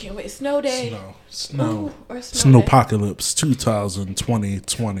can't wait. Snow day. Snow. Ooh, or snow day. Snowpocalypse 2020.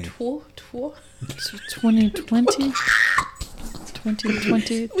 2020. 2020.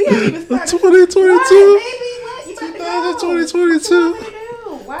 We haven't even started. 2022. What, baby?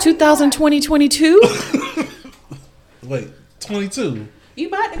 What? 2022. 2022. Wait, 22. You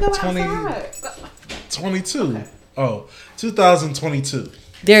about to go 20. outside. 22. Okay. Oh, 2022.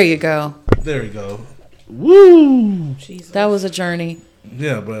 There you go. There we go. Woo! Jesus. That was a journey.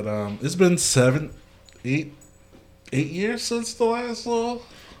 Yeah, but it's been 8 years since the last little.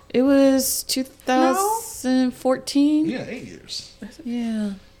 It was 2014. Yeah, 8 years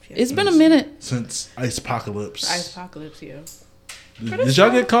Yeah. It's been a minute. since Icepocalypse. Icepocalypse, yeah. Did y'all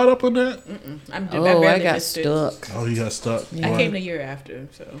get caught up on that? I Oh, barely I got missed it. stuck. Oh, you got stuck. Yeah. I came the year after,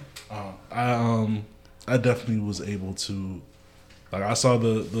 so. I definitely was able to. Like, I saw the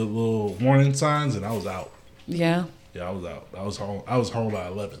little warning signs and I was out. Yeah. Yeah, I was out. I was home by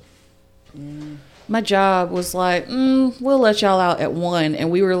 11. My job was like, we'll let y'all out at 1. And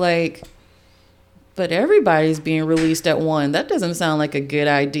we were like, but everybody's being released at 1. That doesn't sound like a good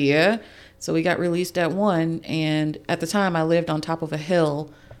idea. So we got released at 1. And at the time, I lived on top of a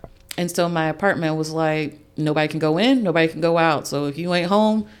hill. And so my apartment was like, nobody can go in, nobody can go out. So if you ain't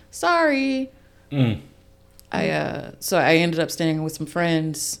home, sorry. So I ended up staying with some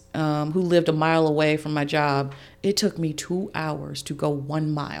friends who lived a mile away from my job. It took me 2 hours to go 1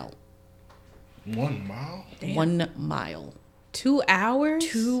 mile. 1 mile? Damn. 1 mile. 2 hours?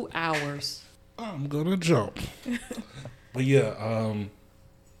 2 hours. I'm gonna jump. But yeah,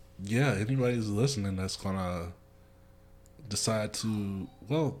 anybody's listening that's gonna decide to,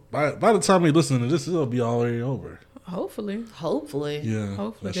 well, by the time we listen to this, it'll be already over. Hopefully. Hopefully. Yeah,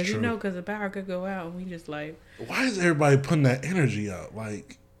 Hopefully. that's Because true. because the power could go out and we just like. Why is everybody putting that energy out?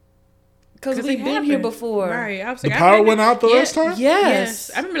 Like, Because it we've been here happened. before. Right. I was the like, power went out the last time?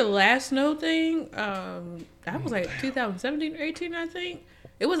 Yes. I remember the last snow thing. That was like 2017 or 18, I think.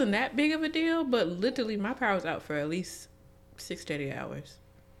 It wasn't that big of a deal, but literally my power was out for at least 6 to 8 hours.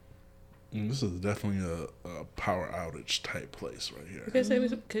 This is definitely a power outage type place right here. Because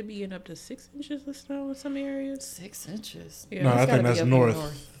it could be in up to 6 inches of snow in some areas. 6 inches. Yeah. No, It's I gotta think be that's up north.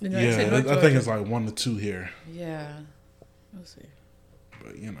 No, I said Yeah, North I think Georgia. it's like 1 to 2 here. Yeah. Let's see.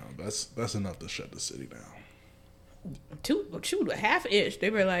 But, that's enough to shut the city down. Shoot, a half inch.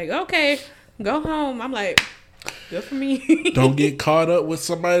 They were like, okay, go home. I'm like, good for me. Don't get caught up with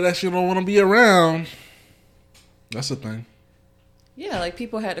somebody that you don't want to be around. That's the thing. Yeah, like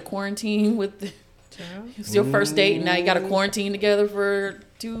people had to quarantine with it Child. was your first date, and now you got to quarantine together for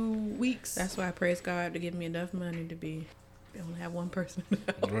 2 weeks. That's why I praise God to give me enough money to be only have one person in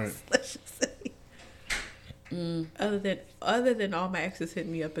the house. Right. Let's just say. Other than all my exes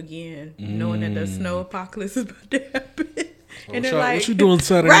hitting me up again, knowing that the snow apocalypse is about to happen, and they're like, "What you doing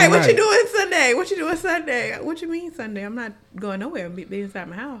Saturday right? night? What you doing Sunday? What you doing Sunday? What you mean Sunday? I'm not going nowhere. I'm be inside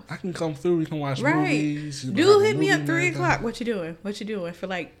my house. I can come through. We can watch Right. movies. Dude have a hit me movie up 3 marathon. o'clock. What you doing? What you doing for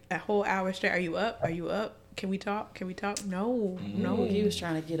like a whole hour straight? Are you up? Are you up? Can we talk? No, no. He was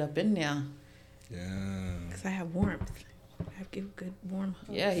trying to get up in there. Yeah. Because I have warmth. I have good warm.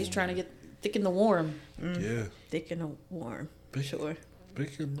 hug. Yeah, he's trying to get thick in the warm. Yeah. Thick and warm. Big- Sure.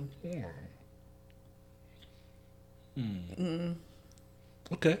 Big in the warm.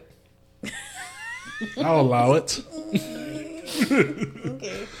 Okay. I'll allow it.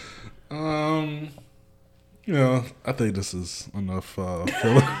 Okay. I think this is enough filler.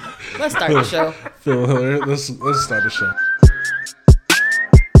 Let's start the show. Filler. Let's start the show.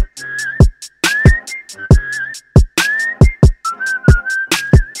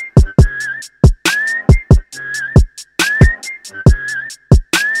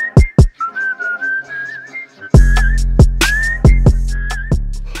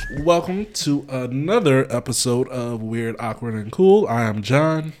 Welcome to another episode of Weird, Awkward, and Cool. I am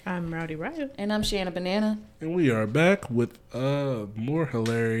John, I'm Rowdy Ryan. And I'm Shanna Banana. and we are back with more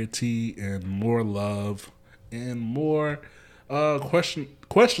hilarity and more love and more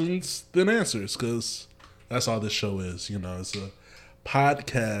questions than answers, because that's all this show is. It's a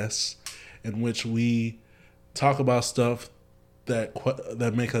podcast in which we talk about stuff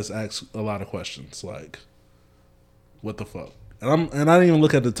that make us ask a lot of questions, like what the fuck. And I didn't even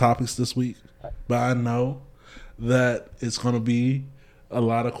look at the topics this week, but I know that it's going to be a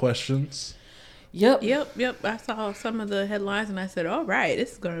lot of questions. Yep. Yep. I saw some of the headlines and I said, all right,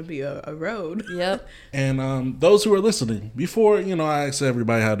 this is going to be a road. Yep. And those who are listening, before I ask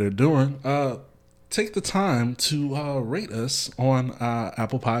everybody how they're doing, take the time to rate us on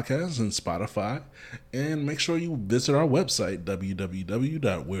Apple Podcasts and Spotify, and make sure you visit our website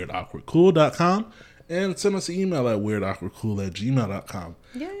www.weirdawkwardcool.com And send us an email at weirdawkwardcool@gmail.com.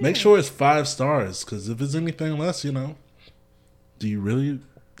 Yeah. Make sure it's 5 stars, because if it's anything less, do you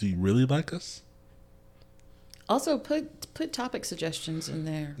really like us? Also, put topic suggestions in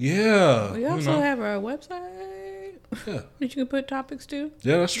there. Yeah. We also have our website Yeah. that you can put topics to.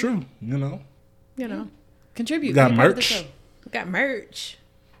 Yeah, that's true. You know. Contribute. We got Be part of the merch. show. We got merch.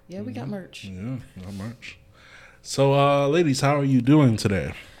 Yeah, we got merch. Yeah, not much. So, ladies, how are you doing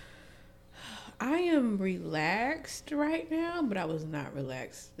today? I am relaxed right now, but I was not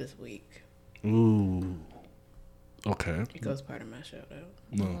relaxed this week. Ooh. Okay. It goes part of my shout out.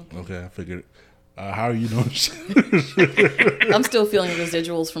 No. Okay, I figured. How are you doing? I'm still feeling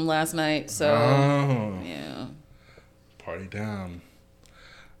residuals from last night, so yeah. Party down.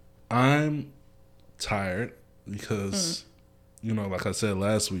 I'm tired because, like I said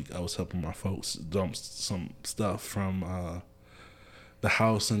last week, I was helping my folks dump some stuff from the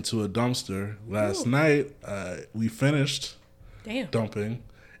house into a dumpster. Last night, we finished dumping,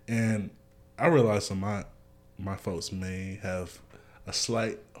 and I realized that my folks may have a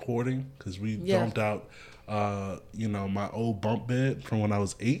slight hoarding because we dumped out, my old bunk bed from when I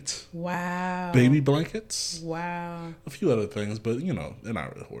was 8. Wow. Baby blankets. Wow. A few other things, but they're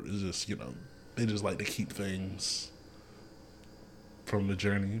not really hoarders. It's just they just like to keep things from the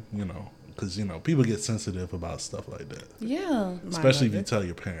journey, because people get sensitive about stuff like that. Yeah. Especially if you tell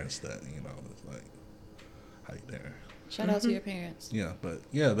your parents that, it's like, how you there? Shout out to your parents. Yeah, but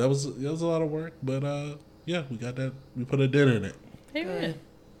yeah, that was a lot of work, but yeah, we got that. We put a dinner in it. Amen.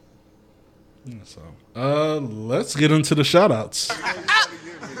 Yeah, so let's get into the shout outs.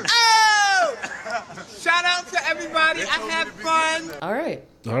 Oh! Shout out to everybody. I had fun. All right.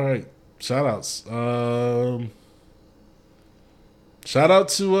 Shout outs. Shout out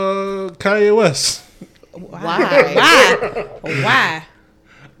to Kanye West. Why?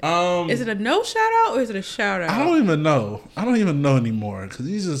 Is it a no shout out or is it a shout out? I don't even know anymore because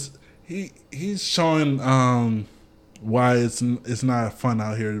he's showing why it's not fun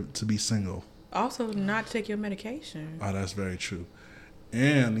out here to be single. Also, not take your medication. Oh, that's very true.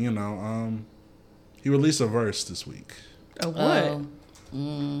 And he released a verse this week. A what?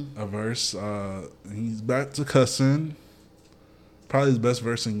 A verse. He's back to cussing. Probably his best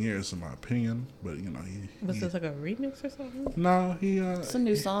verse in years, in my opinion. But Was this like a remix or something? No, It's a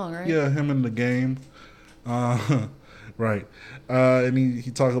new song, right? Yeah, him in the game. Right. And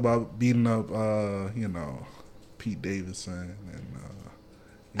he talked about beating up, Pete Davidson and,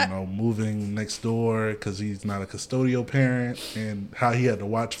 moving next door because he's not a custodial parent and how he had to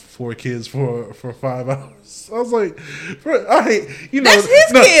watch 4 kids for 5 hours. I was like, that's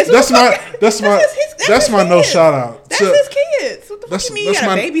his kids. That's my no shout out. That's his kids. What the fuck you mean you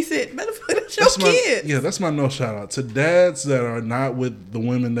gotta babysit? That's your kids. Yeah, that's my no shout out to dads that are not with the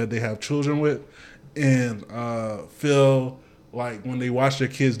women that they have children with and feel like when they watch their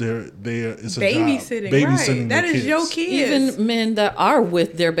kids, it's a babysitting. Job. Babysitting right. That is kids. your kids. Even men that are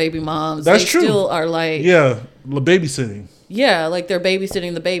with their baby moms, that's they true. Still are like babysitting. Yeah, like they're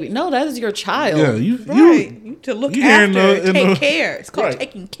babysitting the baby. No, that is your child. Yeah, you to look after, take care. It's called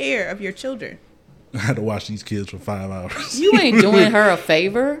taking care of your children. I had to watch these kids for 5 hours. You ain't doing her a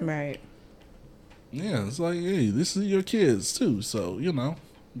favor, right? Yeah, it's like, hey, this is your kids too, so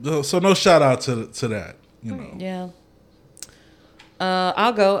so no shout out to that, Yeah.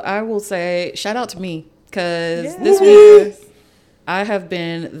 I'll go. I will say shout out to me because this week I have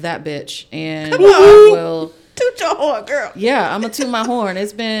been that bitch, and I will toot your horn, girl. Yeah, I'm gonna toot my horn.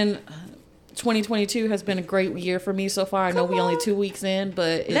 It's been 2022 has been a great year for me so far. I know we only 2 weeks in,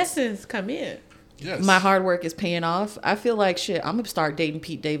 but lessons come in. Yes. My hard work is paying off. I feel like shit. I'm gonna start dating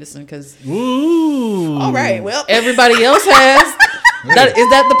Pete Davidson because all right, well, everybody else has. Is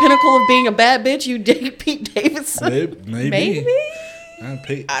that the pinnacle of being a bad bitch? You date Pete Davidson? Maybe.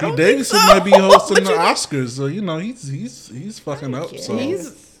 Pete Davidson might be hosting the Oscars, so he's fucking up. So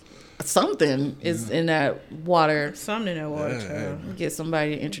he's something is in that water. Something in that water. Get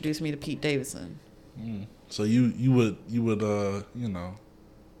somebody to introduce me to Pete Davidson. So you would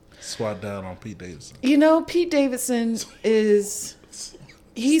swat down on Pete Davidson. Pete Davidson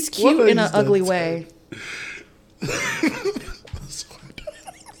he's cute in an ugly way.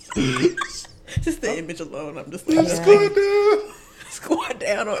 Just the image alone, I'm just like squat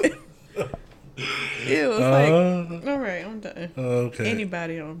down on it. It was like, all right, I'm done. Okay.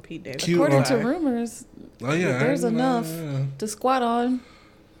 Anybody on Pete Davidson? According to rumors, there's enough to squat on.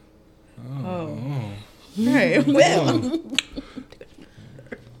 Right. Well.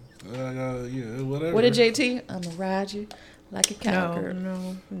 Whatever. What did JT? I'ma ride you like a cowgirl.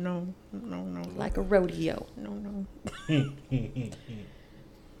 No. Like a rodeo. No.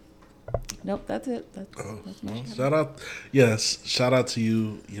 Nope, that's it. That's my Well, shout-out. shout out, yes, shout out to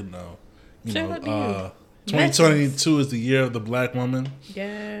you. You know, Shout out to you. 2022 is the year of the Black woman.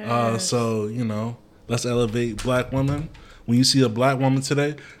 Yeah. So you know, let's elevate Black women. When you see a Black woman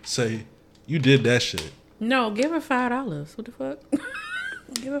today, say you did that shit. No, give her $5. What the fuck?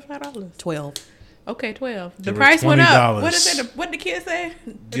 Give her $5. 12. Okay, 12. The Give her price went up. $20. What is it? What the kids say?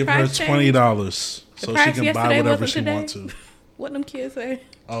 The Give her price changed? $20 so she price can buy yesterday whatever wasn't she today? wants to. What them kids say?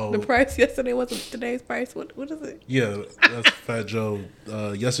 Oh, The price yesterday wasn't today's price. What is it? yeah, that's Fat Joe.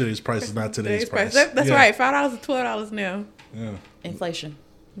 Yesterday's price is not today's price. That's Yeah. right. $5 is $12 now. Yeah. Inflation.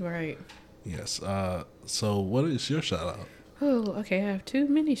 Right. Yes. So what is your shout out? Oh, okay. I have 2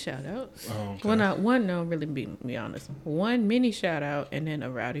 mini shout outs. Oh, okay. Well, not one, no, really be honest. 1 mini shout out and then a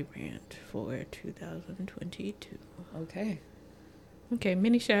rowdy rant for 2022. Okay. Okay,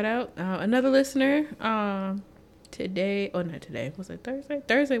 mini shout out. Another listener, today, not today, was it Thursday?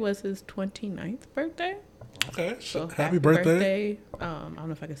 Thursday was his 29th birthday. Okay. So happy birthday. I don't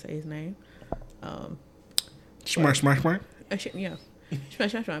know if I can say his name. Smash. Yeah.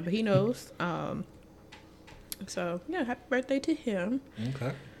 Smash, but he knows. So, yeah, happy birthday to him.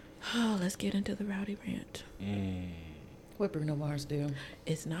 Okay. Oh, let's get into the rowdy rant. What Bruno Mars do?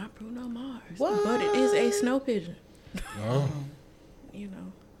 It's not Bruno Mars, What? but it is a snow pigeon. Oh. You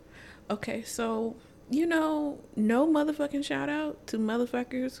know. Okay, so, no motherfucking shout out to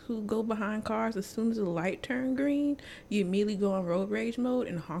motherfuckers who go behind cars as soon as the light turn green. You immediately go on road rage mode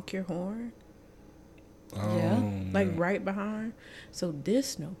and honk your horn. Like right behind. So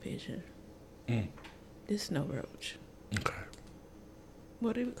this snow pigeon, this snow roach, Okay.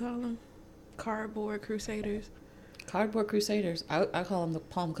 what do we call them? Cardboard crusaders, Cardboard Crusaders. I call them the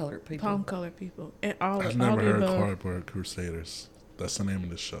palm colored people. palm colored people, and all I've all never the heard above. Cardboard Crusaders. That's the name of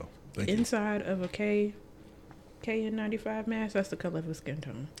the show. Thank you. Inside of a KN95 mask, that's the color of his skin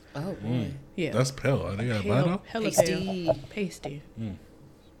tone. Oh boy. Yeah, That's pale. Are they albino? hella Pasty. pale, pasty, Mm.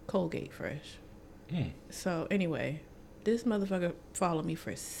 Colgate fresh. Mm. So anyway, this motherfucker followed me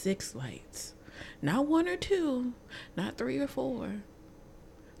for 6 lights. Not 1 or 2, not 3 or 4.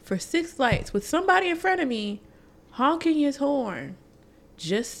 For 6 lights with somebody in front of me honking his horn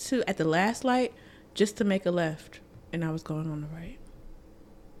just to, at the last light, just to make a left. And I was going on the right.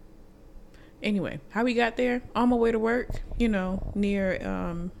 Anyway, how we got there? On my way to work, near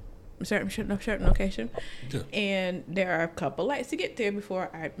a certain location. Yeah. And there are a couple lights to get there before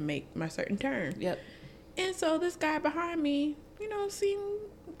I make my certain turn. Yep. And so this guy behind me, seemed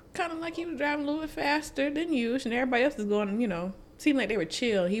kind of like he was driving a little bit faster than usual. And everybody else is going, seemed like they were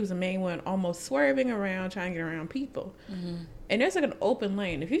chill. He was the main one, almost swerving around, trying to get around people. Mm-hmm. And there's like an open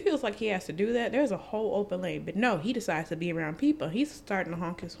lane. If he feels like he has to do that, there's a whole open lane. But no, he decides to be around people. He's starting to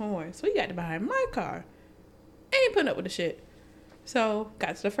honk his horn. So he got to behind my car. Ain't putting up with the shit. So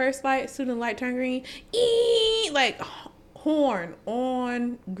got to the first light. Soon as the light turned green, like horn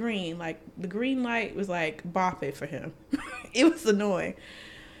on green. Like the green light was like bopping for him. It was annoying.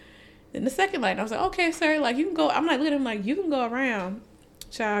 Then the second light, I was like, okay, sir, like you can go. I'm like looking at him like you can go around.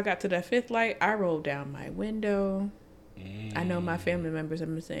 Child, I got to that 5th light. I rolled down my window. I know my family members have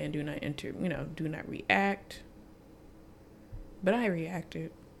been saying do not enter, do not react. But I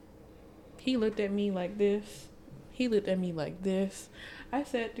reacted. He looked at me like this. He looked at me like this. I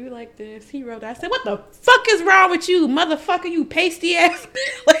said, do like this. He rolled out. I said, what the fuck is wrong with you, motherfucker, you pasty ass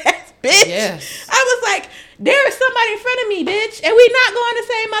bitch? Yes. I was like, there is somebody in front of me, bitch, and we not going the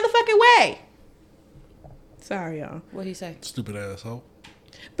same motherfucking way. Sorry, y'all. What'd he say? Stupid asshole.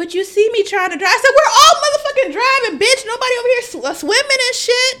 But you see me trying to drive. I said, we're all motherfucking driving, bitch. Nobody over here swimming and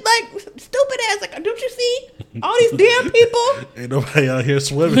shit. Like, stupid ass. Like, don't you see all these damn people? Ain't nobody out here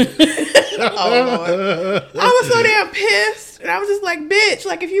swimming. Oh, Lord. I was so damn pissed. And I was just like, bitch,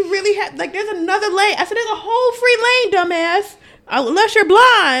 like, if you really had, like, there's another lane. I said, there's a whole free lane, dumbass. Unless you're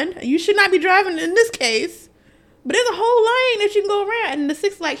blind, you should not be driving in this case. But there's a whole lane that you can go around. And the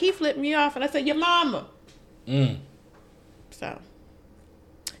 6th light, he flipped me off. And I said, your mama. So.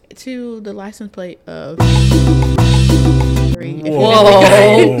 To the license plate of.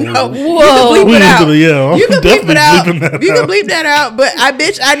 Whoa. No, Whoa. you can bleep it out. Yeah, You can bleep it out. bleeping that You can out. bleep that out. But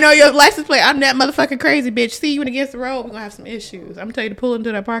I know your license plate. I'm that motherfucking crazy bitch. See you when against the road. We're gonna have some issues. I'm gonna tell you to pull into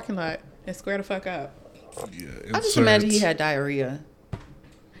that parking lot and square the fuck up. Yeah, I just imagine he had diarrhea.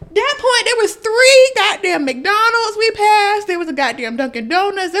 That point, there was 3 goddamn McDonald's we passed. There was a goddamn Dunkin'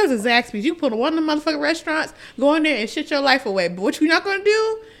 Donuts. There was a Zaxby's. You put one of the motherfucking restaurants, go in there and shit your life away. But what you're not gonna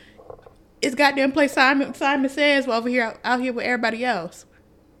do is goddamn play Simon Says over here out here with everybody else,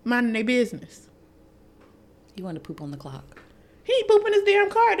 minding their business. He wanted to poop on the clock. He ain't pooping his damn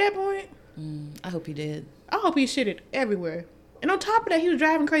car at that point. I hope he did. I hope he shitted everywhere. And on top of that, he was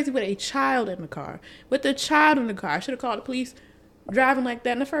driving crazy with a child in the car. With the child in the car. I should have called the police driving like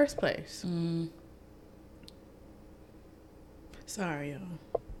that in the first place. Sorry, y'all.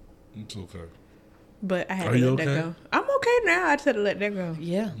 It's okay. But I had Are to you let that okay? go. I'm okay now. I just had to let that go.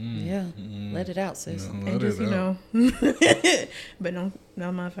 Yeah, yeah. Let it out, sis. Yeah, And let just, it you out. know. But no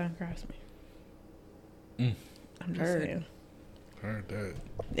motherfucking cross me. I'm just Heard. saying. Heard that.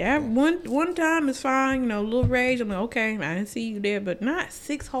 Yeah, one time is fine, you know, a little rage. I'm like, okay, I didn't see you there, but not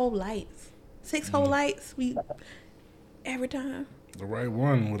 6 whole lights. 6 whole lights. Every time. The right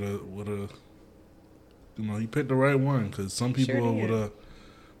one would have. You know, you picked the right one because some people Sure would did.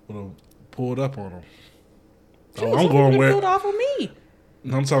 have pulled up on him. Shoot, I'm some going people where pulled off on me.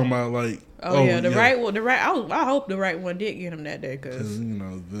 I'm talking about like. Oh, yeah, the right one. I hope the right one did get him that day, Because because you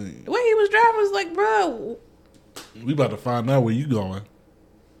know the way he was driving was like, bro, we about to find out where you going.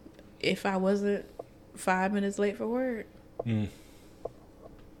 if I wasn't 5 minutes late for work,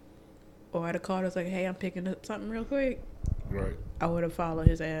 or I'd have called us like, hey, I'm picking up something real quick, Right. I would have followed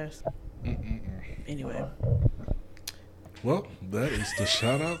his ass. Anyway. Well, that is the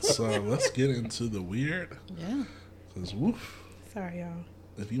shout outs. Let's get into the weird. Yeah. Because woof. Sorry, y'all.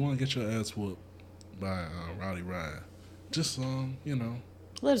 If you want to get your ass whooped by Rowdy Ryan, just you know,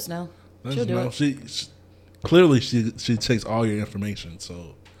 Let us know. let She'll us do know. it. She clearly she takes all your information.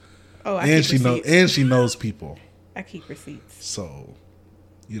 So Oh, and she knows people. I keep receipts. So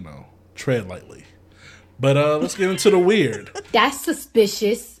you know, tread lightly. But let's get into the weird. That's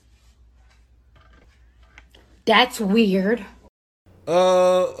suspicious. That's weird.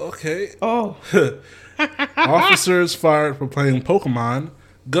 Okay. Oh. Officers fired for playing Pokemon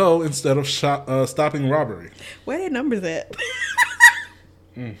Go instead of stopping robbery. Where their numbers at?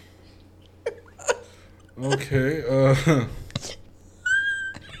 Okay.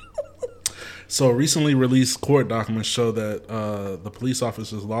 So recently released court documents show that the police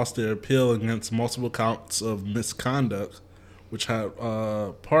officers lost their appeal against multiple counts of misconduct, which had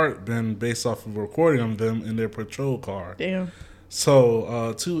part been based off of a recording of them in their patrol car. Damn.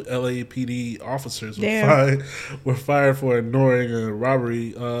 So 2 LAPD officers Damn. were fired for ignoring a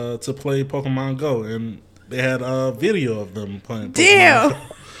robbery to play Pokemon Go, and they had a video of them playing Pokemon Damn.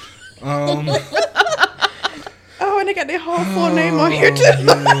 Go. Oh, and they got their whole full name on here too.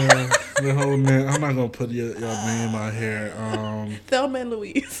 Yeah, the whole name. I'm not gonna put your name out here. Thelma and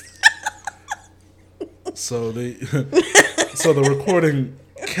Louise. So the recording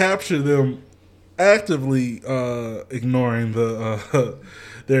captured them actively ignoring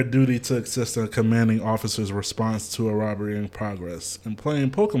their duty to assist a commanding officer's response to a robbery in progress and playing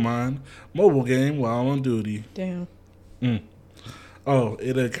Pokemon mobile game while on duty. Damn. Oh,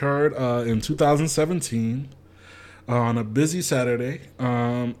 it occurred in 2017 on a busy Saturday,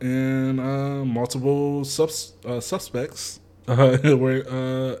 and multiple suspects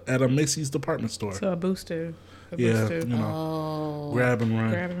were at a Macy's department store. So a booster. Yeah, booster. you know, Oh. grab and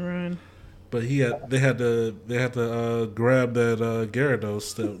run. Grab and run. But they had to grab that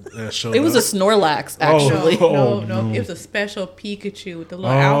Gyarados that showed It was a up. Snorlax, actually. Oh, No. no. It was a special Pikachu with the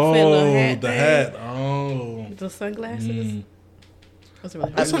little outfit, little hat. the thing, hat. Oh, with the sunglasses. That's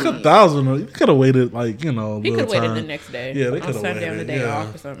really that's funny. like $1,000. You could have waited, like, you know, a He could little have waited time. the next day. Yeah, they on could have Sunday on the waited. day Yeah.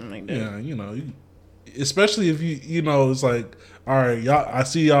 off or something like that. Yeah, you know, especially if you know, it's like, all right, y'all, I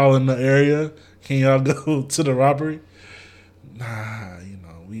see y'all in the area. Can y'all go to the robbery? Nah, you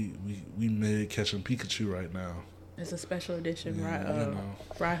know, we mid catching Pikachu right now. It's a special edition, Yeah, right? you know.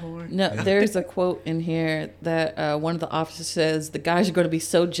 Rhyhorn. No, there's a quote in here that one of the officers says, "The guys are going to be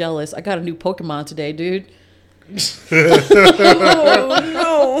so jealous. I got a new Pokemon today, dude." Oh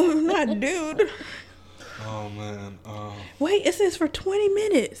no, not dude. Oh man. Wait, it says for 20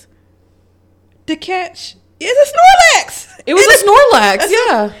 minutes to catch. It's a Snorlax. It was a Snorlax,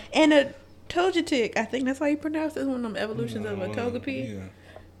 yeah. And a Togetic. I think that's how you pronounce it. One of them evolutions of a Togepi. Yeah.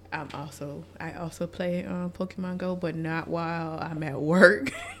 I also play Pokemon Go, but not while I'm at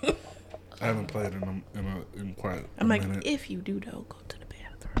work. I haven't played in quite I'm a like, minute. if you do though, go to the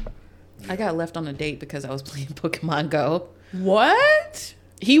bathroom. I got left on a date because I was playing Pokemon Go. What?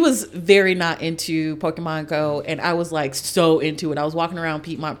 He was very not into Pokemon Go, and I was like so into it. I was walking around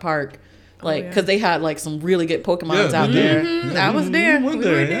Piedmont Park, like, because they had like some really good Pokemons out there. Yeah, I was there. we went We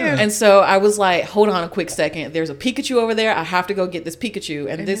there, were there. yeah. And so I was like, hold on a quick second. There's a Pikachu over there. I have to go get this Pikachu.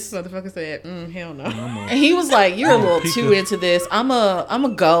 And And this, this motherfucker said, hell no. and he was like, you're a little Pika. too into this. I'm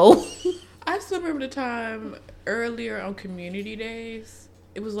a go. I still remember the time earlier on Community Days.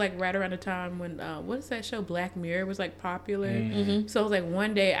 It was like right around the time when what is that show, Black Mirror, was like popular. So it was like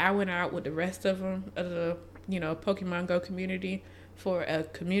one day I went out with the rest of them of the Pokemon Go community for a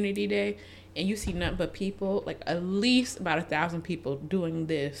community day, and you see nothing but people, like at least about 1,000 people doing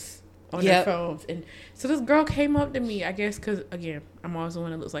this on their phones. And so this girl came up to me, I guess, because again, I'm always the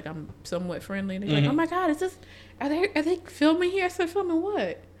one that looks like I'm somewhat friendly. And they're like, "Oh my God, is this? Are they filming here?" I said, "Filming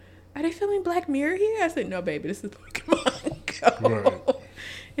what? Are they filming Black Mirror here?" I said, "No, baby, this is Pokemon Go." Right.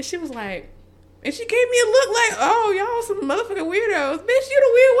 And she was like, and she gave me a look like, "Oh, y'all some motherfucking weirdos. Bitch, you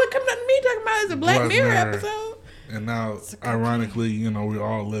the weird one coming up to me talking about it's a Black Mirror episode." And now, ironically, you know, we're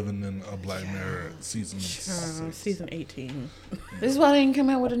all living in a Black Mirror season. Season 18. This is why they didn't come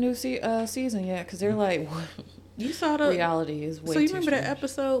out with a new season yet, because they're like, You saw the reality is way So you too remember that strange.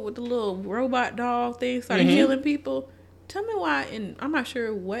 episode with the little robot dog thing started killing people? Tell me why. And I'm not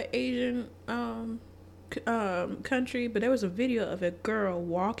sure what Asian country, but there was a video of a girl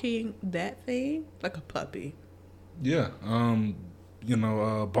walking that thing like a puppy. Yeah. You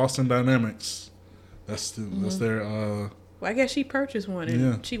know, Boston Dynamics. That's their. Well, I guess she purchased one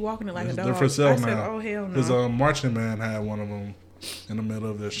and she walking it like a dog. They're for sale I now. said, "Oh hell no!" Because Marching Man had one of them in the middle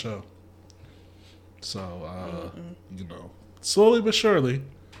of their show. So you know, slowly but surely,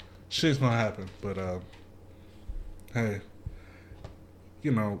 shit's gonna happen. But hey,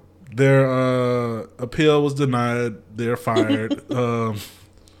 you know, their appeal was denied. They're fired.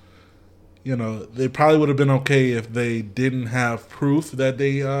 You know, they probably would have been okay if they didn't have proof that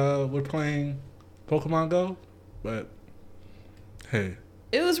they were playing Pokemon Go. But hey,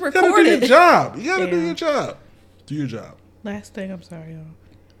 It was you gotta do your recorded. job. You gotta do your job. Do your job. Last thing, I'm sorry, y'all.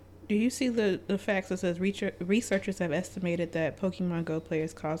 Do you see the facts that says researchers have estimated that Pokemon Go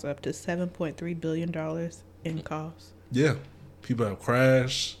players cause up to $7.3 billion in costs? Yeah, people have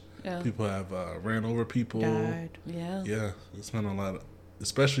crashed. Yeah. People have ran over people. Died. Yeah. Yeah, it's been a lot of,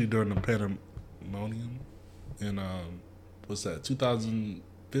 especially during the pandemonium. And what's that?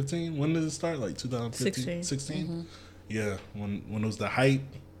 2015? When did it start? Like 2015, 16? Yeah, when it was the hype.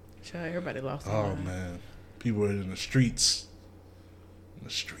 Sure, everybody lost their Oh mind. man, people were in the streets. In the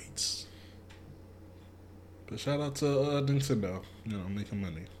streets. But shout out to Nintendo, you know, making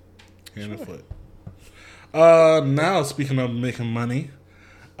money, hand and foot. Now speaking of making money,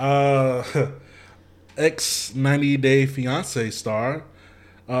 ex 90 Day Fiance star,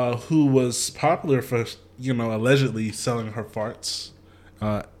 who was popular for, you know, allegedly selling her farts,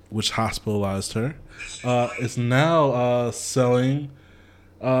 which hospitalized her, is now selling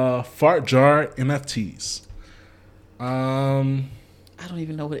fart jar NFTs. I don't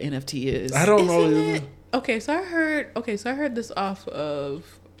even know what NFT is. I don't know. Isn't it? Okay, so I heard this off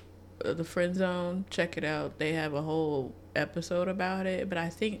of the Friend Zone. Check it out. They have a whole episode about it. But I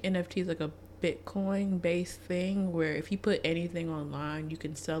think NFT is like a Bitcoin based thing where if you put anything online, you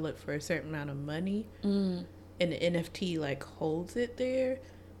can sell it for a certain amount of money, and the NFT like holds it there.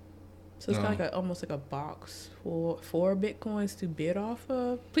 So it's like almost like a box for Bitcoins to bid off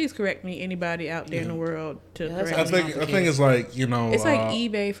of. Please correct me, anybody out there in the world to correct I me. think it's like, you know, It's like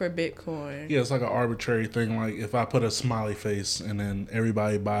eBay for Bitcoin. yeah, it's like an arbitrary thing. Like if I put a smiley face and then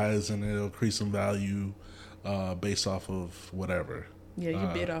everybody buys and it'll increase some value based off of whatever. Yeah, you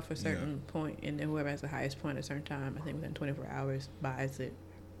bid off a certain point, and then whoever has the highest point at a certain time, I think within 24 hours, buys it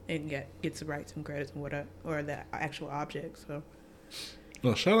and gets the rights and credits and whatever, or the actual object. So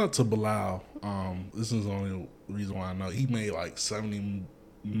No, shout out to Bilal. This is the only reason why I know he made like 70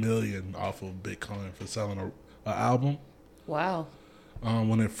 million off of Bitcoin for selling an album. Wow.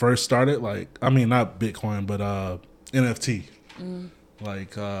 When it first started, like, I mean, not Bitcoin, but NFT,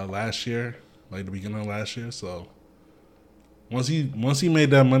 like last year, like the beginning of last year. So once he made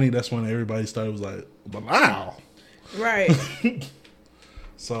that money, that's when everybody started was like, wow. right,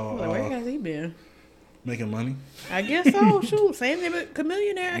 So like, where has he been? making money. I guess so. Shoot, same thing with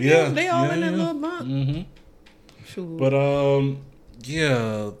Chameleonaire. I guess they all in that little bump. Mm-hmm. Shoot. But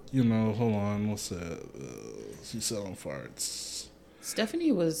yeah, you know, hold on, what's that? She's selling farts.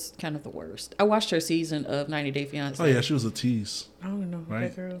 Stephanie was kind of the worst. I watched her season of 90 Day Fiancé. Oh yeah, she was a tease. I don't know Right.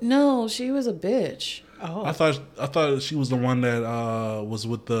 that girl. No, she was a bitch. Oh, I thought she was the one that was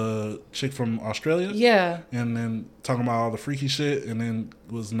with the chick from Australia. Yeah. And then talking about all the freaky shit, and then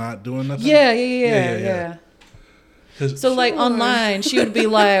was not doing nothing. Yeah. 'Cause So like Sure. online, she would be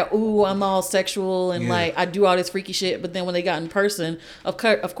like, "Ooh, I'm all sexual and like I do all this freaky shit." But then when they got in person, of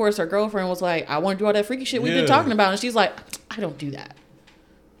course, her girlfriend was like, "I want to do all that freaky shit we've been Yeah. talking about," and she's like, "I don't do that."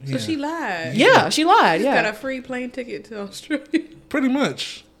 so she lied. Yeah, she lied. She got Yeah, a free plane ticket to Australia. pretty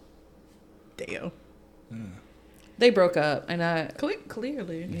much. Damn. they broke up, and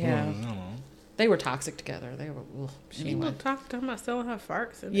Clearly. yeah, I don't know. they were toxic together. They were ugh. She Anyway. was talking about selling her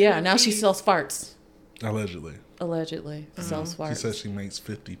farts. And Yeah, now she NFTs. sells farts. Allegedly, Allegedly, sells she farts. said she makes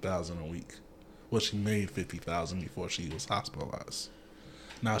 $50,000 a week Well, she made $50,000 before she was hospitalized.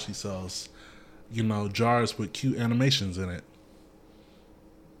 Now she sells, jars with cute animations in it.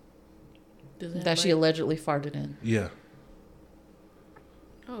 That she allegedly farted in. Yeah.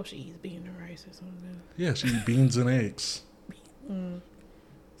 Oh, she eats beans and rice or something. Yeah, she eats beans and eggs.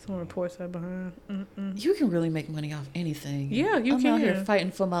 Someone reports her behind. You can really make money off anything. Yeah, you I'm can. out here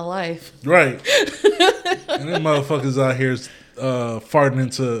fighting for my life. Right. And them motherfuckers out here farting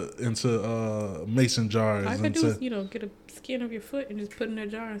into mason jars. All you can do is, get a skin of your foot and just put it in a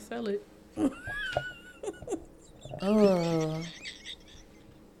jar and sell it. Oh.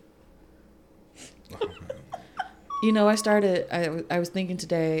 I was thinking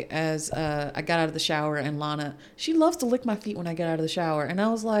today as I got out of the shower, and Lana, she loves to lick my feet when I get out of the shower. And I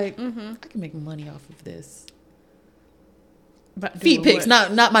was like, I can make money off of this. But Feet pics,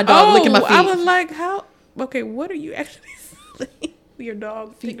 not my dog licking my feet. I was like, how? Okay, what are you actually selling? Your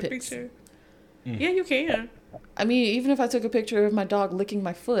dog Feet taking a pics. picture? Yeah, you can. I mean, even if I took a picture of my dog licking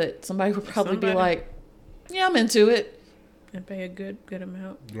my foot, somebody would probably be Somebody. like, yeah, I'm into it. And pay a good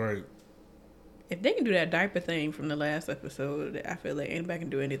amount. Right. If they can do that diaper thing from the last episode, I feel like anybody can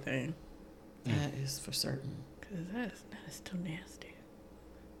do anything. That is for certain. Because that is too nasty.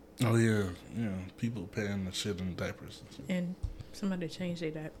 Oh, yeah. Yeah. People paying the shit in diapers. And somebody changed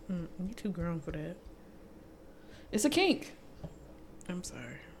their diaper. You're too grown for that. It's a kink. I'm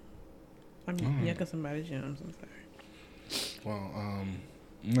sorry. I'm yucking somebody's yums. I'm sorry. Well,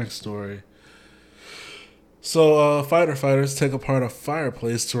 next story. So, firefighters take apart a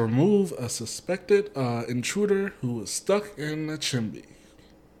fireplace to remove a suspected intruder who was stuck in a chimney.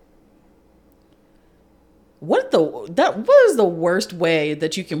 What is the worst way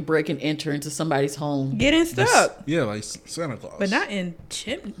that you can break and enter into somebody's home? Getting stuck. Yeah, like Santa Claus. But not in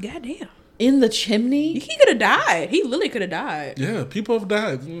chimney. Goddamn. In the chimney? He could have died. He literally could have died. Yeah, people have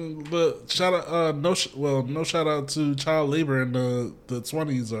died. But shout out, no shout out to child labor in the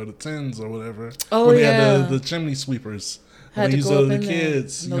 20s or the 10s or whatever. Oh, when they yeah. had the chimney sweepers. Had They to used go up the in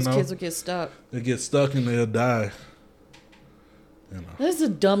kids, there. Those kids would get stuck. They get stuck and they'll die. That's the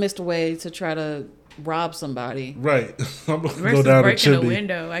dumbest way to try to rob somebody. Right. I'm going to Versus go down the breaking a chimney.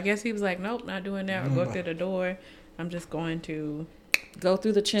 window. I guess he was like, nope, not doing that. Or go through the door. I'm just going to Go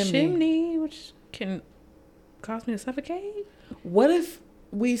through the chimney. which can cause me to suffocate. What if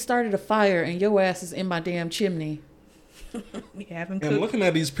we started a fire and your ass is in my damn chimney? We haven't And cooked. looking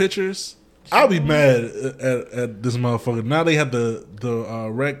at these pictures, I'll be mad at this motherfucker. Now they have the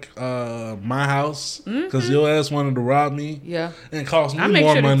wreck my house because your ass wanted to rob me. Yeah. And it cost me I make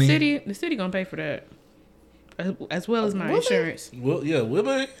more sure money. the city gonna pay for that, as well as my Will they? insurance. Well, yeah, will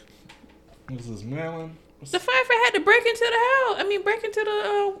they? This is Maryland. The firefighter had to break into the house. I mean, break into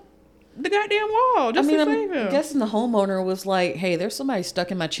the goddamn wall just to save him. I'm guessing the homeowner was like, hey, there's somebody stuck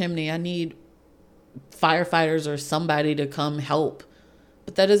in my chimney. I need firefighters or somebody to come help.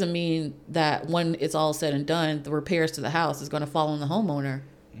 But that doesn't mean that when it's all said and done, the repairs to the house is going to fall on the homeowner.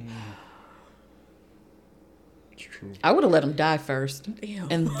 It's true. I would have let him die first.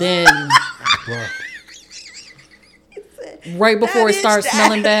 Damn. And then, Bro. right before it starts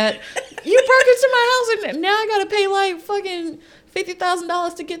smelling bad, you broke into my house and now I got to pay like fucking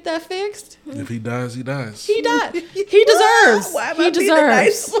 $50,000 to get that fixed. If he dies, he dies. He died. He deserves. Why am He I being the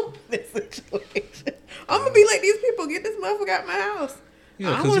nice deserves. one in this situation? I'm gonna be like these people. Get this motherfucker out my house.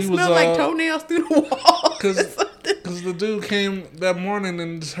 Yeah, I want to smell like toenails through the wall. Because the dude came that morning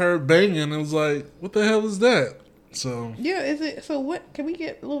and just heard banging and was like, what the hell is that? So Yeah, is it? So what? Can we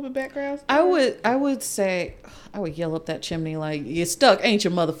get a little bit background? I would say, I would yell up that chimney like, you're stuck, ain't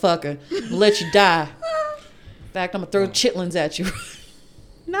you, motherfucker? Let you die. In fact, I'm going to throw chitlins at you.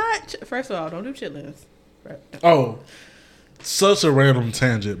 Not. First of all, don't do chitlins. Right. Oh, such a random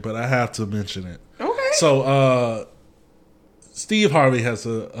tangent, but I have to mention it. Okay. So, Steve Harvey has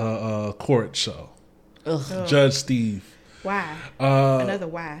a court show. Ugh. Judge Steve. Why? Another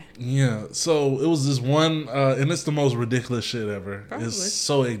why? Yeah. So it was this one, and it's the most ridiculous shit ever. Probably. It's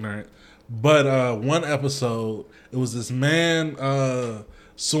so ignorant. But one episode, it was this man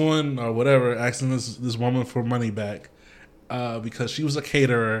suing or whatever, asking this woman for money back because she was a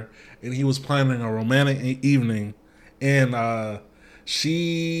caterer and he was planning a romantic evening, and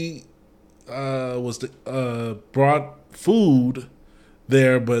she brought food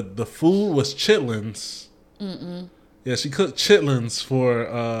there, but the food was chitlins. Yeah, she cooked chitlins for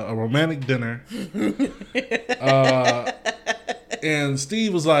a romantic dinner. And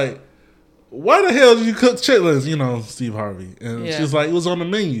Steve was like, why the hell did you cook chitlins? You know, Steve Harvey. And Yeah. she was like, it was on the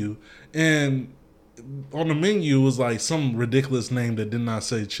menu. And on the menu was like some ridiculous name that did not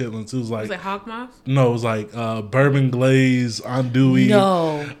say chitlins. It was like, Was it hog moss? no, it was like bourbon glaze andouille.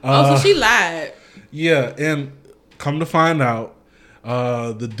 No. Oh, so she lied. Yeah, and come to find out,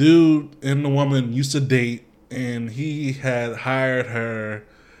 the dude and the woman used to date, and he had hired her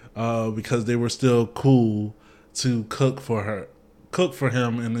because they were still cool to cook for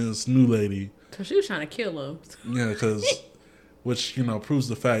him and his new lady. Cause she was trying to kill him. Yeah, because which proves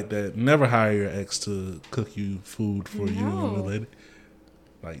the fact that never hire your ex to cook you food for you and your lady,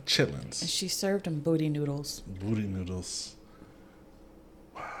 like chitlins. And she served him booty noodles. Booty noodles.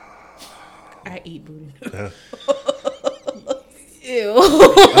 I eat booty noodles. Ew.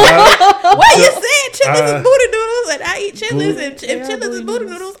 What you saying? Chitlins is booty noodles, and I eat chitlins. And if chitlins is booty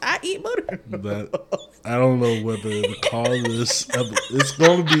noodles, I eat booty noodles. I don't know whether to call this. It's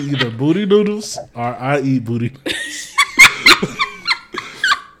going to be either booty noodles or I eat booty noodles.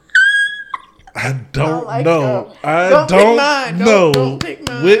 I don't know. I Don't pick don't mine. know Don't pick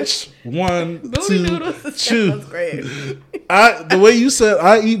mine. which one Booty to noodles choose. sounds great. The way you said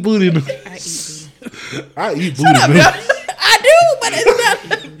I eat booty noodles. I eat booty. I eat booty noodles. I do, but it's not.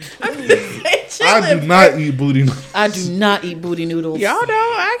 I'm just saying I do chitlins. not eat booty noodles. I do not eat booty noodles. Y'all know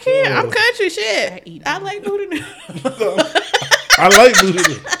I can't. I'm country shit. I like booty noodles. I like booty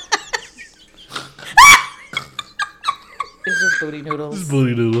noodles. It's just booty noodles. It's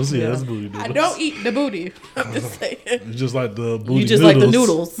booty noodles. Yeah, it's booty noodles. I don't eat the booty. I'm just saying. You just like the booty You just noodles. like the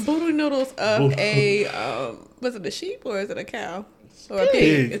noodles. Booty noodles of a was it a sheep or is it a cow or a Pig.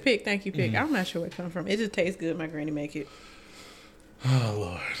 pig? A pig. Thank you, pig. I'm not sure where it comes from. It just tastes good. My granny make it. Oh,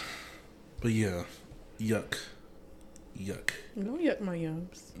 Lord. But yeah, yuck. Don't yuck my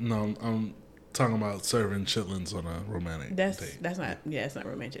yums. No, I'm talking about serving chitlins on a romantic date. That's not. Yeah, it's not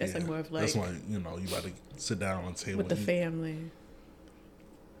romantic. That's like more of like That's why, you about to sit down on the table. with the family.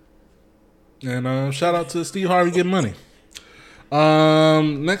 And shout out to Steve Harvey getting money.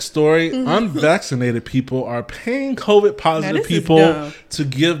 Next story. Unvaccinated people are paying COVID positive this is people dumb. to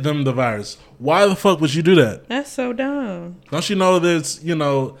give them the virus. Why the fuck would you do that? That's so dumb. Don't you know there's,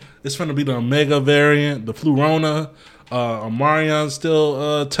 it's going to be the Omega variant, the Flurona, Omarion's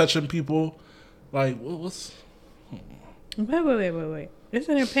still touching people. Like, what's... Wait. They're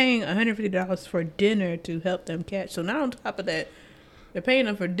saying they're paying $150 for dinner to help them catch. So now on top of that, they're paying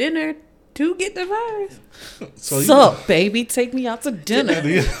them for dinner to get the virus. Sup, baby? Take me out to dinner.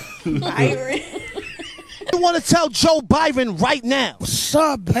 Byron. You want to tell Joe Biden right now? What's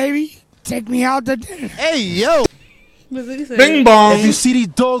up, baby? Take me out to dinner. Hey, yo. What's what he said? Bing bong. If you see these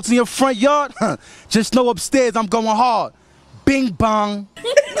dogs in your front yard, just know upstairs I'm going hard. Bing bong.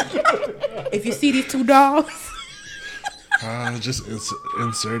 If you see these two dogs. Just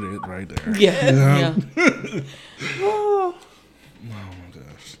insert it right there. Yeah. Oh, my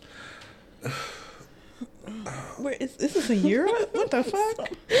gosh. where is this in Europe? What the fuck?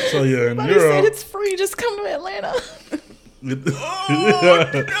 So yeah, in Somebody said Europe, it's free. Just come to Atlanta.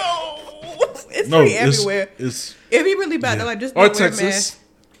 It's no, free everywhere. It's If you really bad, like just or don't wear a Texas mask.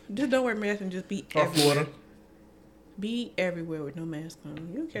 Just don't wear a mask and just be or everywhere. Florida. Be everywhere with no mask on.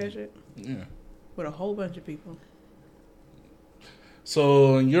 You'll catch it. Yeah. With a whole bunch of people.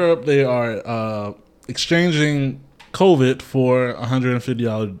 So in Europe, they are exchanging COVID for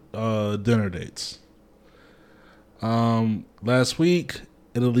 $150 dinner dates. Last week,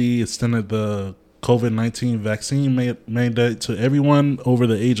 Italy extended the COVID-19 vaccine mandate to everyone over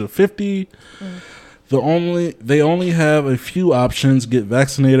the age of 50. They only have a few options: get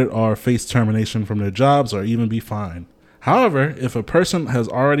vaccinated or face termination from their jobs or even be fined. However, if a person has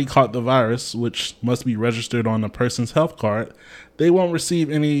already caught the virus, which must be registered on the person's health card, they won't receive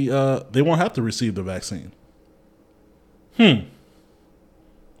any. They won't have to receive the vaccine. That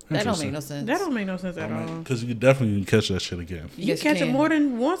don't make no sense. That don't make no sense at all. Because you definitely can catch that shit again, You Yes, catch it can. more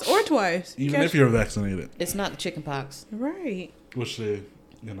than once or twice. You even catch- if you're vaccinated, It's not the chicken pox. Right. which they,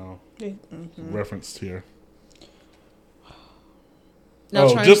 Mm-hmm. referenced here. Now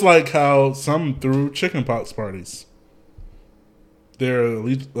trying- just like how some threw chickenpox parties. They're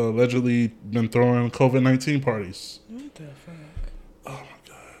allegedly been throwing COVID-19 parties. What the fuck? Oh my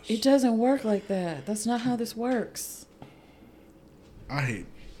gosh! It doesn't work like that. That's not how this works. I hate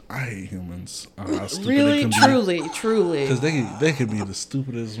humans. How stupid they Really, can be. truly. Because they could be the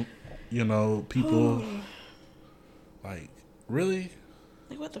stupidest, people. Like, really?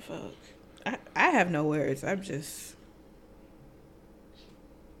 Like, what the fuck? I have no words. I'm just...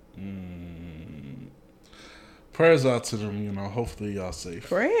 Prayers out to them. Hopefully y'all safe.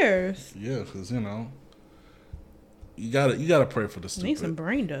 Prayers. Yeah, because you gotta pray for the Need some stupid.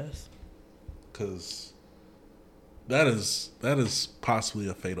 brain dust. Because that is possibly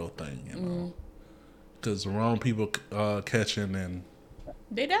a fatal thing. Because the wrong people catching and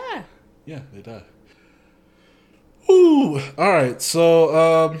They die. yeah, they die. Ooh, all right.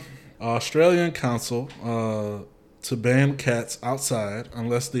 So Australian council to ban cats outside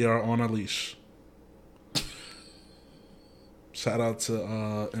unless they are on a leash. Shout out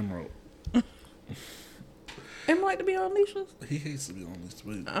to Emerald. Emerald like to be on leashes? He hates to be on leash,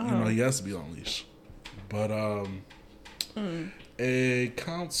 but you know he has to be on leash. But a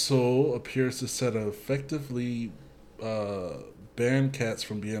council appears to set a effectively ban cats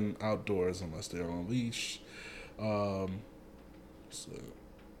from being outdoors unless they are on leash. So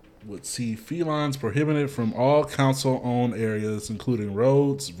would see felines prohibited from all council-owned areas, including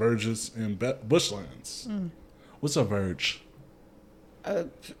roads, verges, and bushlands. What's a verge?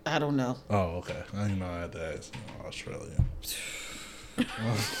 I don't know. Oh, okay. I didn't know I had to ask. Australia.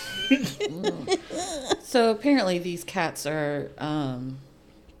 So apparently these cats are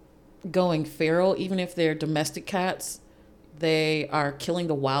going feral. Even if they're domestic cats, they are killing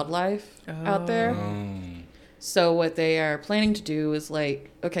the wildlife out there. So what they are planning to do is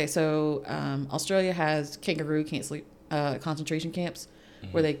Australia has kangaroo concentration camps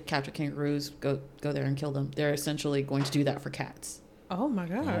where they capture kangaroos, go there and kill them. They're essentially going to do that for cats. Oh my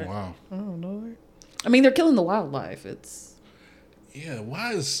God. Oh, wow. Oh Lord. I mean, they're killing the wildlife. Yeah,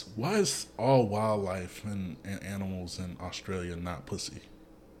 why is all wildlife and animals in Australia not pussy?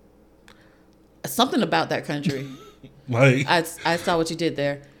 Something about that country. Like I saw what you did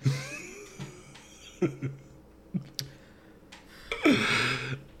there.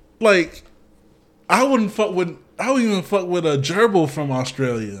 Like I wouldn't even fuck with a gerbil from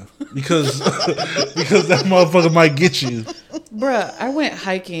Australia because that motherfucker might get you. Bruh, I went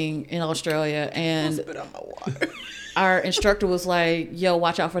hiking in Australia and Spit on my water. our instructor was like, yo,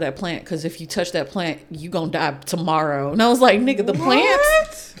 watch out for that plant because if you touch that plant, you gonna die tomorrow. And I was like, nigga, the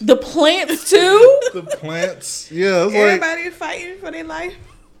plants? The plants too? The plants? Yeah, it's Everybody fighting for their life.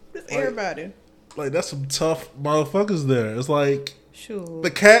 Just everybody. like that's some tough motherfuckers there. It's like Sure.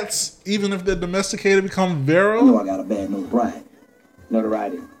 the cats, even if they're domesticated, become I know virile. I got a bad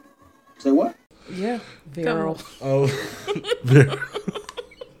notoriety. Say what? Yeah, virile. Oh, virile.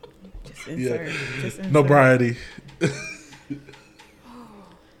 Just insert. Just insert. Nobriety.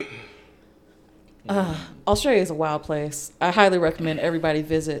 Australia is a wild place. I highly recommend everybody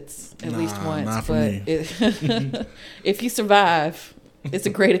visits at least once. not for But me. if you survive, it's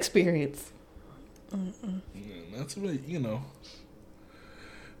a great experience. That's what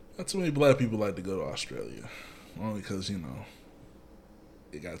Not too many black people like to go to Australia, only because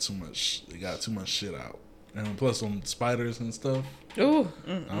they got too much shit out, and plus some spiders and stuff. Ooh.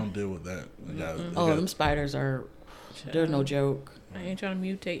 I don't deal with that. Them spiders they're no joke. I ain't trying to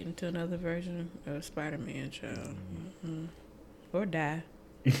mutate into another version of Spider-Man, child. Or die.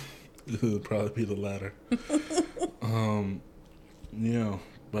 It would probably be the latter. Yeah,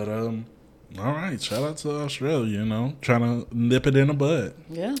 but all right. Shout out to Australia. Trying to nip it in the bud.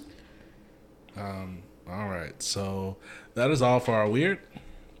 Yeah. All right, so that is all for our weird.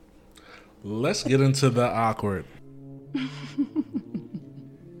 Let's get into the awkward.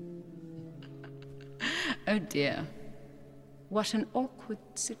 Oh dear. What an awkward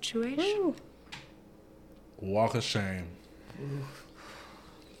situation. Walk of shame.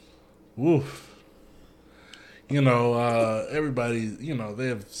 Woof. Everybody, they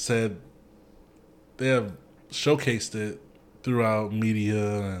have showcased it throughout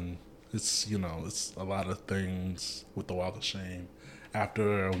media, and it's a lot of things with the walk of shame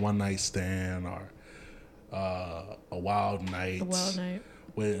after a one night stand or a wild night. The wild night.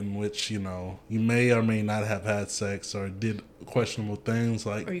 In which you may or may not have had sex or did questionable things,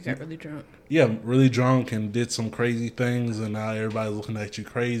 like, Or you got really drunk. Yeah, really drunk and did some crazy things, and now everybody's looking at you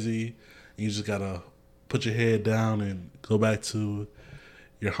crazy. You just gotta put your head down and go back to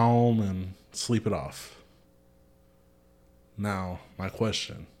your home and sleep it off. Now, my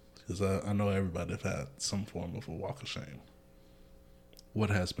question, because I know everybody have had some form of a walk of shame. What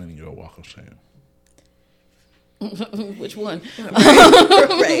has been your walk of shame? Which one?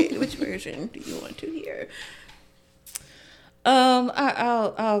 Right. Which version do you want to hear?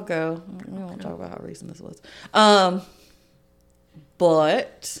 I'll go. We won't talk about how recent this was.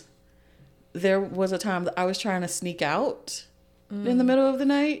 But there was a time that I was trying to sneak out in the middle of the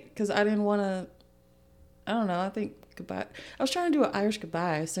night because I didn't want to. I don't know. I think goodbye. I was trying to do an Irish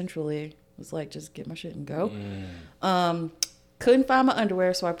goodbye. Essentially, it was like just get my shit and go. Couldn't find my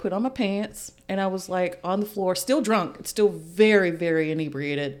underwear, so I put on my pants, and I was like on the floor, still drunk, still very, very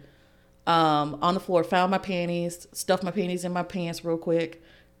inebriated. On the floor, found my panties, stuffed my panties in my pants real quick,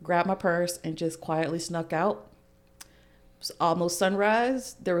 grabbed my purse, and just quietly snuck out. It was almost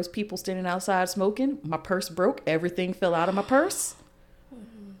sunrise. There was people standing outside smoking. My purse broke. Everything fell out of my purse.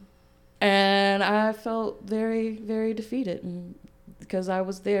 And I felt very, very defeated because I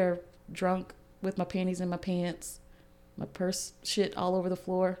was there drunk with my panties in my pants, my purse shit all over the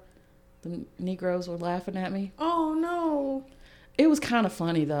floor. The Negroes were laughing at me. Oh no. It was kind of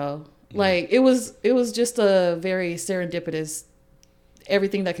funny though. Like it was just a very serendipitous,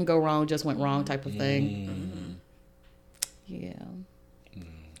 everything that can go wrong just went wrong type of thing. Yeah.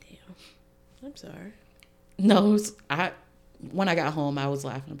 I'm sorry. No, when I got home, I was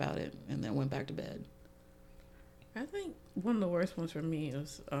laughing about it and then went back to bed. I think one of the worst ones for me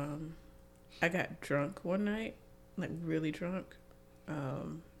was I got drunk one night, like really drunk.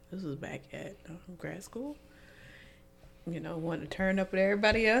 This was back at grad school. You know, wanted to turn up with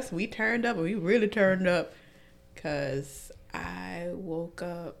everybody else. We turned up, and we really turned up because I woke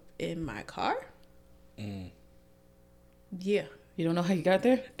up in my car. Yeah. You don't know how you got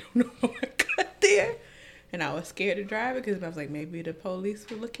there? Don't know how I got there. And I was scared to drive it because I was like, maybe the police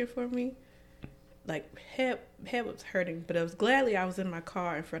were looking for me. Like, head was hurting. But I was gladly I was in my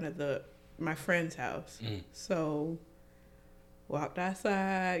car in front of my friend's house. So, walked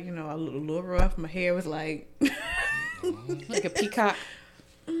outside, you know, a little rough. My hair was like... like a peacock.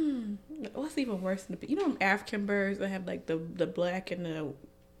 What's even worse than you know them African birds that have like the black and the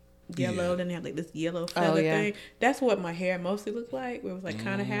yellow, then they have like this yellow feather thing. That's what my hair mostly looked like. It was like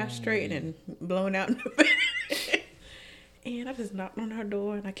kind of half straight and then blown out in the back. And I just knocked on her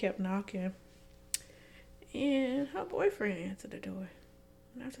door and I kept knocking. And her boyfriend answered the door.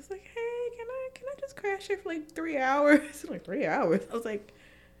 And I was just like, hey, can I just crash here for like 3 hours? Like 3 hours. I was like,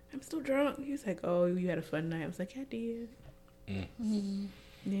 I'm still drunk. He was like, oh, you had a fun night. I was like, I did. Yeah. And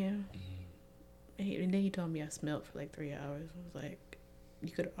then he told me I smelled for like 3 hours. I was like,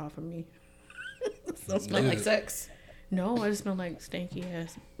 you could have offered me. Smelled like sex? No, I just smelled like stinky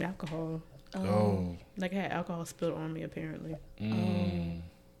ass alcohol. Oh. Like I had alcohol spilled on me apparently.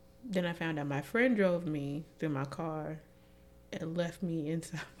 Then I found out my friend drove me through my car and left me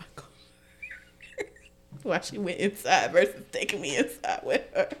inside my car. While she went inside versus taking me inside with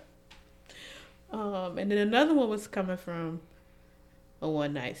her. And then another one was coming from a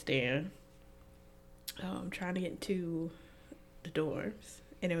one night stand. Trying to get into the dorms.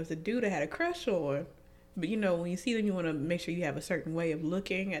 And there was a dude I had a crush on. But you know, when you see them, you want to make sure you have a certain way of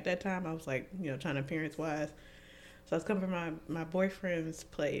looking. At that time, I was like, you know, trying to appearance wise. So I was coming from my boyfriend's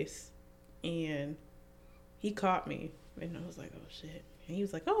place. And he caught me. And I was like, oh shit. And he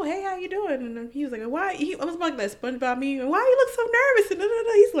was like, oh, hey, how you doing? And he was like, why? I was like that SpongeBob meme. Why you look so nervous? And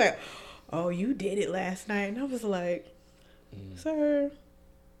he's like, oh, you did it last night. And I was like, sir.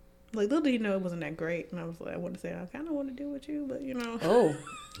 Like, little did you know it wasn't that great. And I was like, I want to say, I kind of want to do with you, but you know. Oh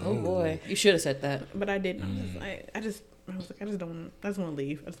boy. You should have said that. But I didn't. I was like, I just want to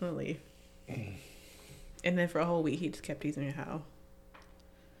leave. I just want to leave. And then for a whole week, he just kept teasing me how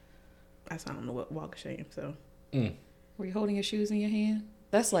I saw him walk of shame, so. Were you holding your shoes in your hand?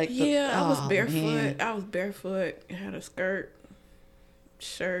 That's like I was barefoot. Man. I was barefoot. I had a skirt,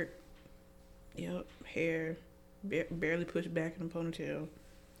 shirt, hair, barely pushed back in a ponytail.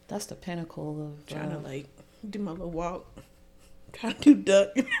 That's the pinnacle of trying to like do my little walk, trying to do duck.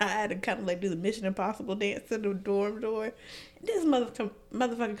 I had to kind of like do the Mission Impossible dance to the dorm door. And this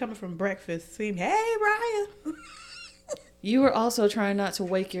motherfucker coming from breakfast, saying, "Hey, Ryan." You were also trying not to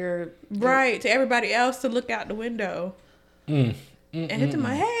wake your to everybody else to look out the window. And hit to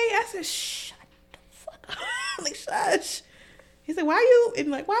my I said, shut the fuck up. Like, shush. He said, why you look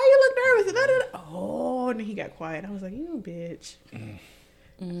nervous? And oh, and then he got quiet. I was like, you bitch.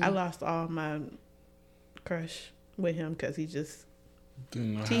 I lost all my crush with him because he just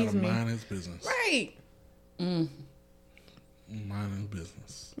didn't know teased how to me. mind his business. Right. Mind his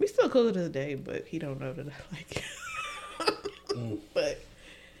business. We still cool to this day, but he don't know that I like him. But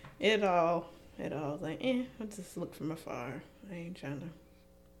it all like, I just look from afar. I ain't trying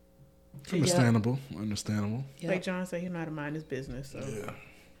to. Understandable. Yep. Like John said, he know how to mind his business. So. Yeah.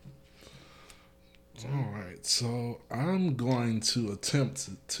 All right, so I'm going to attempt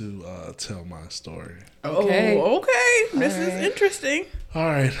to tell my story. Okay. This is interesting. All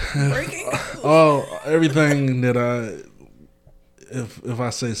right. Breaking. Everything that if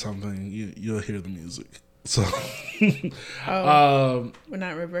I say something, you'll hear the music. So. We're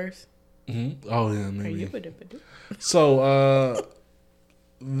not in reverse. Oh yeah, maybe. So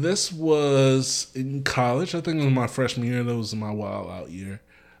this was in college. I think it was my freshman year. That was my wild out year.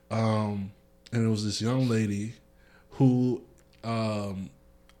 And it was this young lady who a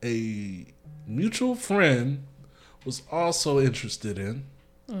mutual friend was also interested in.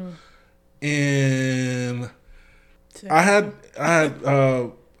 And I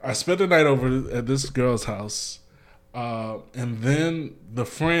spent the night over at this girl's house. And then the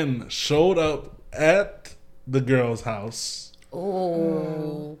friend showed up at the girl's house.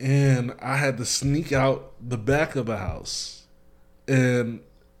 Oh. And had to sneak out the back of the house and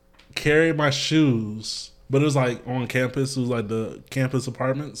carry my shoes. But it was like on campus. It was like the campus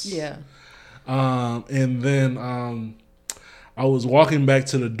apartments. Yeah. And then I was walking back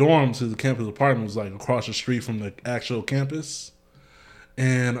to the dorm to the campus apartment. It was like across the street from the actual campus.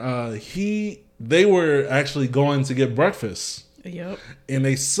 And they were actually going to get breakfast. Yep. And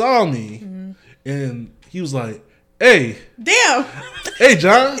they saw me, and he was like, "Hey, damn, hey,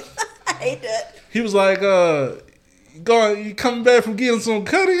 John." I hate that. He was like, you coming back from getting some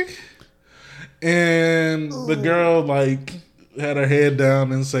cutting?" And the girl like had her head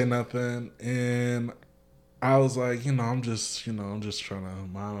down, didn't say nothing, and I was like, I'm just trying to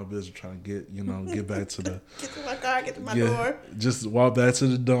mind my business, trying to get back to the get to my car, get to my door. Just walk back to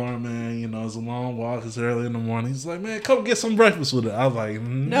the dorm, man. It's a long walk. It's early in the morning. He's like, "Man, come get some breakfast with it." I was like,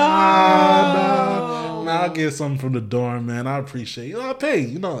 "No, I'll get something from the dorm, man. I appreciate you. I'll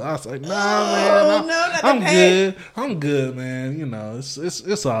pay." I was like, "Nah, man, I'm good, man.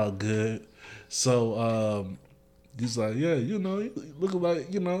 It's all good." So he's like, "Yeah, you looking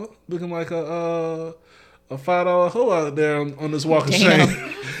like a $5 hoe out there on this walk of shame."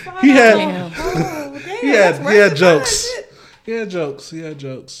 He had jokes. He had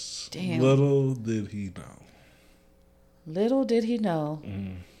jokes. Damn. Little did he know.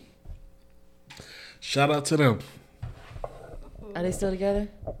 Shout out to them. Are they still together?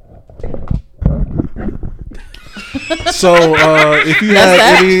 So if you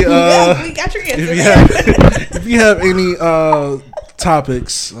have any we got your answer. if you have any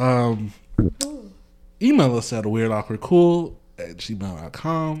topics, email us at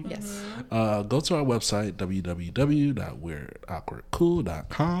weirdawkwardcool@gmail.com. Yes. Go to our website,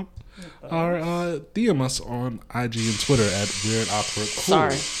 www.weirdawkwardcool.com, or DM us on IG and Twitter at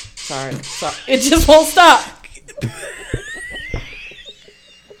weirdawkwardcool. Sorry. It just won't stop.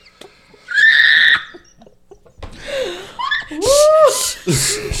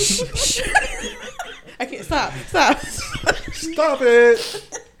 I can't stop. Stop it.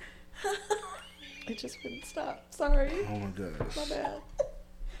 It just wouldn't stop. Sorry. Oh my gosh. My bad.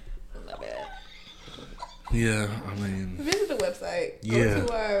 Yeah, I mean, Visit the website. Yeah. Go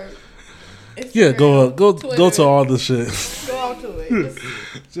to our Instagram, yeah, go Twitter. to all the shit. Go all to it.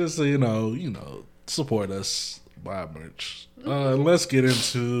 Just so you know, support us, buy merch. Let's get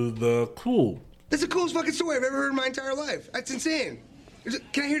into the cool. That's the coolest fucking story I've ever heard in my entire life. That's insane.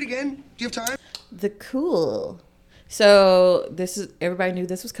 Can I hear it again? Do you have time? The cool. So everybody knew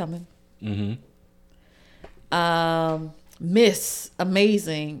this was coming. Mm-hmm. Miss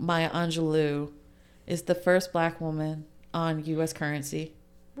Amazing Maya Angelou is the first Black woman on U.S. currency.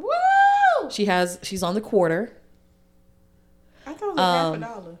 Woo! She's on the quarter. I thought it was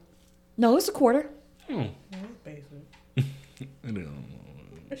 $50. No, it's a quarter. That's basic. It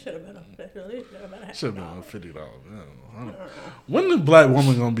should have been $50. When is Black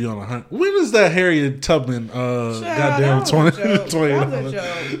woman gonna be on $100? When is that Harriet Tubman goddamn $20? That was a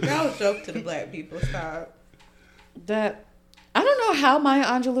joke. That was a joke to the Black people. Stop. I don't know how Maya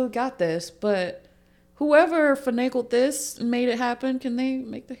Angelou got this, but whoever finagled this and made it happen, can they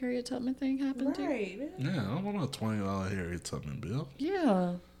make the Harriet Tubman thing happen too? Yeah, I want a $20 Harriet Tubman bill.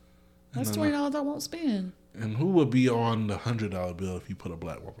 Yeah, that's $20 I won't spend. And who would be on the $100 bill if you put a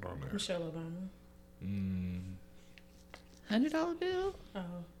Black woman on there? Michelle Obama. $100 bill?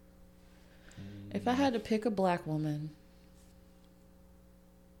 Oh. If I had to pick a Black woman,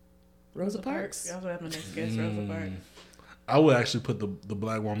 Rosa Parks. That was my next guess. Rosa Parks. I would actually put the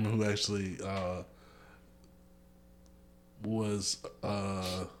Black woman who actually was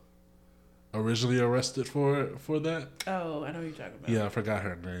originally arrested for that. Oh, I know who you're talking about. Yeah, I forgot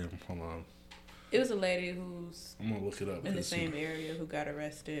her name. Hold on. It was a lady who's I'm gonna look it up in the same area who got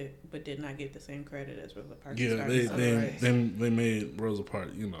arrested but did not get the same credit as Rosa Parks. Yeah, they made Rosa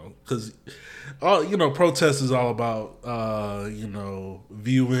Parks, because protest is all about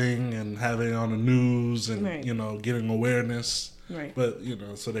viewing and having it on the news and right. Getting awareness. Right. But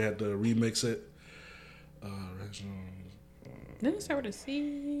so they had to remix it. Didn't it start with a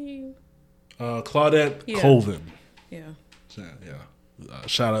C? Claudette Colvin. Yeah.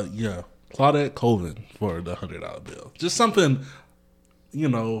 Shout out, Claudette Colvin for the $100 bill. Just something,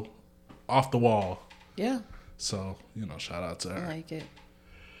 off the wall. Yeah. So, shout out to her. I like it.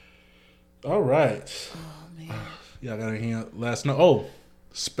 All right. Oh, man. Yeah, I got anything last night. Oh,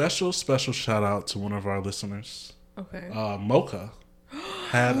 special shout out to one of our listeners. Okay. Mocha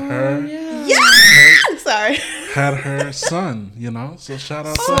had her. Sorry. Had her son, so shout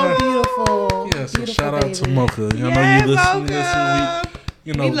out to her. Beautiful. Yeah, so beautiful shout out to baby. Mocha. I know you listen to this week.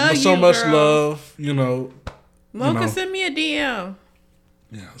 We love so you, much girl. love, Mocha, send me a DM.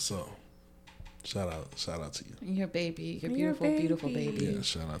 Yeah, so Shout out to you. Your baby, your Your beautiful, beautiful baby. baby. Yeah,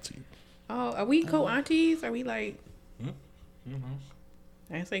 shout out to you. Oh, are we co-aunties? Are we like? You know.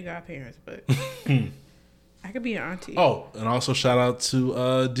 I didn't say godparents, but I could be an auntie. Oh, and also shout out to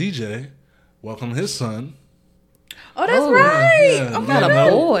DJ. Welcome his son. Oh, that's right. Yeah, Oh, You got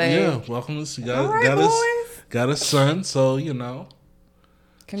a boy. Yeah, welcome to got, All right, got boys. got a son, so you know.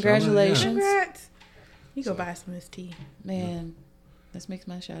 Congratulations. Congrats. You go buy some of this tea. Man, this makes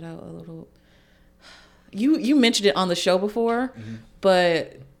my shout out a little. You mentioned it on the show before,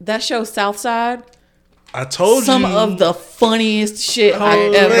 but that show Southside. I told some you of the funniest shit I've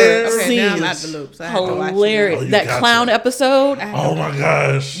Hilarious. ever Okay, seen. now I'm out the loop, so I have to watch it. Hilarious. Oh, you That got clown to. episode, Oh my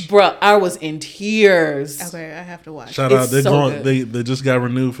gosh! bruh, I was in tears. Okay, I have to watch. Shout it. out! It's They're so going. good. They just got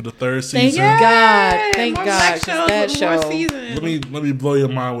renewed for the third Thank season. God. Thank More God. black 'cause shows that with more show. seasons. Let me blow your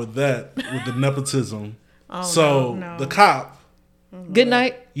mind with that with the nepotism. Oh, So no. the cop, Good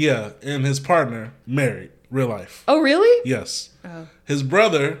night. yeah, and his partner married, real life. Oh, really? Yes. Oh. His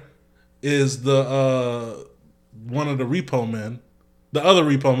brother is the one of the repo men. The other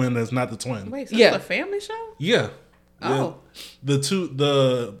repo man that's not the twin. Wait, so Yeah. it's a family show? Yeah. Oh.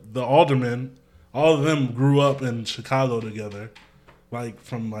 The aldermen, all of them grew up in Chicago together, like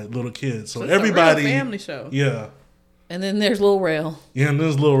from like little kids. So It's a real everybody family show. Yeah. And then there's Lil Rail. Yeah, and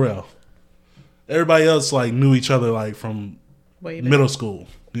there's Lil Rel. Everybody else like knew each other like from Way back. middle school.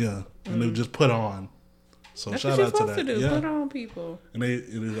 Yeah. And they just put on. So That's shout what you're out to supposed that. to do. Yeah. Put on people. And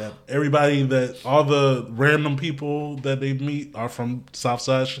everybody all the random people that they meet are from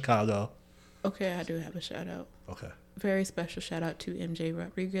Southside Chicago. Okay, I do have a shout out. Okay. Very special shout out to MJ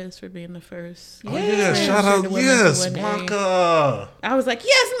Rodriguez for being the first. Oh yeah, shout out, women to yes, win a- Blanca. I was like,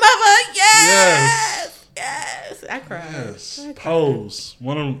 yes, mother, yes, yes. I cried. Yes, I cried. Pose,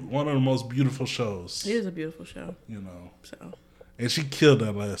 one of the most beautiful shows. It is a beautiful show. You know, So and she killed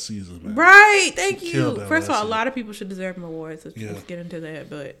that last season, man. right, thank She you. killed that First of last all, a season. lot of people should deserve an award. So Yeah. let's get into that.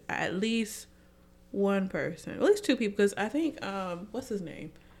 But at least one person, at least two people, because I think what's his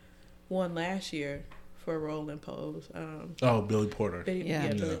name, won last year for a role in Pose. Oh, Billy Porter. Yeah,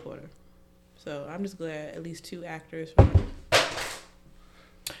 Billy Yeah. Porter. So I'm just glad at least two actors.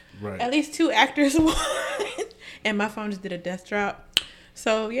 Right. At least two actors won. And my phone just did a death drop.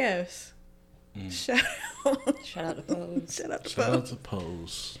 So yes. Shout out. Shout out to Pose. Shout out to Shout out Pose. to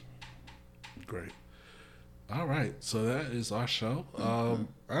Pose. Great. All right, so that is our show.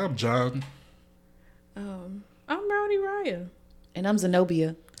 I'm John. I'm Rowdy Raya. And I'm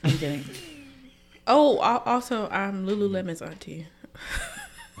Zenobia. I'm kidding. Oh, also I'm Lululemon's auntie.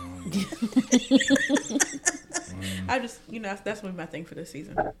 I just, that's one of my thing for this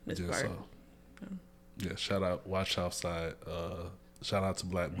season. This Yeah, part. yeah, shout out, watch outside. Shout out to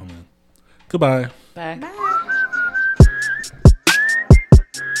Black women. Goodbye. Bye. Bye.